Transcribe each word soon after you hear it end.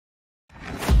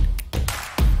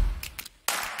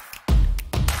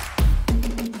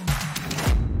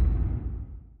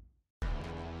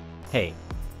Hey,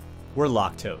 we're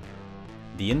LOCTOTE,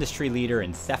 the industry leader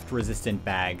in theft-resistant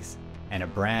bags and a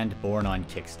brand born on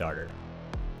Kickstarter.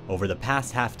 Over the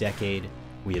past half-decade,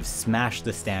 we have smashed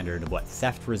the standard of what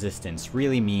theft resistance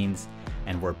really means,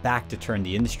 and we're back to turn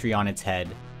the industry on its head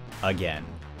again.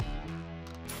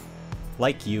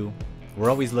 Like you, we're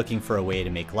always looking for a way to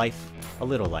make life a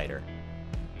little lighter,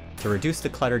 to reduce the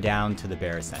clutter down to the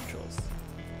bare essentials,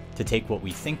 to take what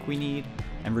we think we need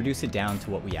and reduce it down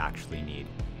to what we actually need.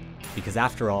 Because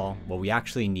after all, what we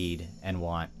actually need and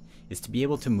want is to be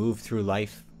able to move through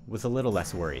life with a little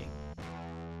less worry.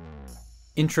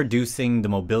 Introducing the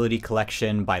Mobility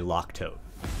Collection by LOCTOTE.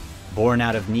 Born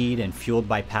out of need and fueled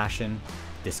by passion,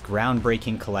 this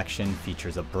groundbreaking collection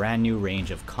features a brand new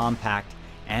range of compact,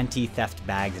 anti-theft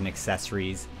bags and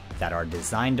accessories that are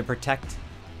designed to protect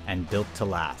and built to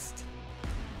last.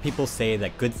 People say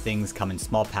that good things come in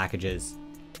small packages,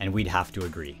 and we'd have to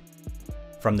agree.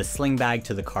 From the sling bag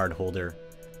to the card holder,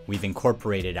 we've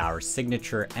incorporated our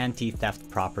signature anti-theft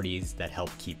properties that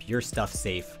help keep your stuff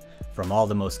safe from all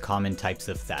the most common types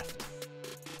of theft.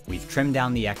 We've trimmed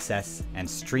down the excess and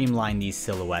streamlined these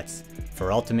silhouettes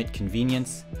for ultimate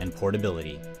convenience and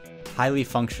portability. Highly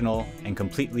functional and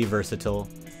completely versatile,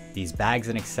 these bags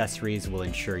and accessories will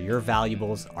ensure your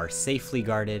valuables are safely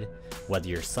guarded, whether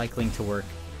you're cycling to work,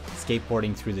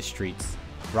 skateboarding through the streets,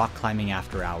 rock climbing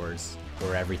after hours,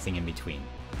 or everything in between.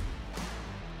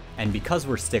 And because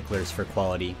we're sticklers for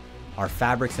quality, our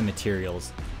fabrics and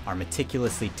materials are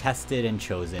meticulously tested and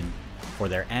chosen for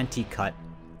their anti-cut,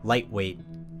 lightweight,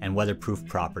 and weatherproof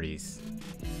properties.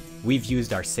 We've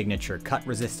used our signature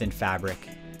cut-resistant fabric,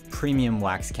 premium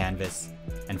wax canvas,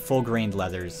 and full-grained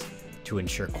leathers to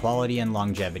ensure quality and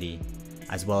longevity,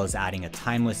 as well as adding a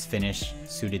timeless finish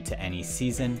suited to any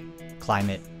season,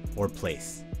 climate, or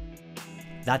place.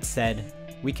 That said,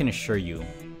 we can assure you,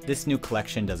 this new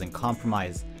collection doesn't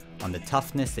compromise on the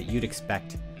toughness that you'd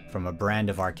expect from a brand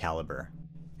of our caliber.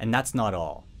 And that's not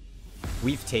all.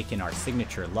 We've taken our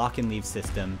signature lock and leave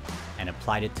system and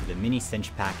applied it to the mini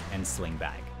cinch pack and sling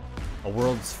bag, a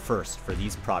world's first for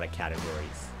these product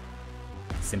categories.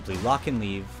 Simply lock and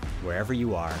leave wherever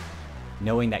you are,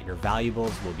 knowing that your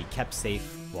valuables will be kept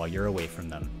safe while you're away from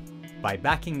them. By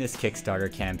backing this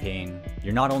Kickstarter campaign,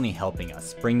 you're not only helping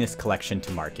us bring this collection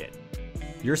to market,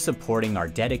 you're supporting our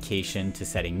dedication to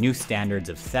setting new standards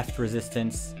of theft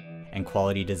resistance and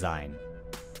quality design.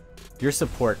 Your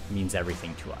support means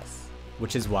everything to us,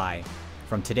 which is why,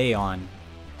 from today on,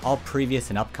 all previous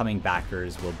and upcoming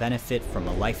backers will benefit from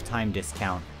a lifetime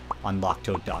discount on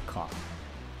LOCTOTE.com.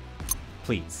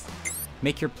 Please,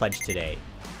 make your pledge today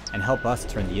and help us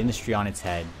turn the industry on its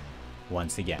head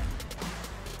once again.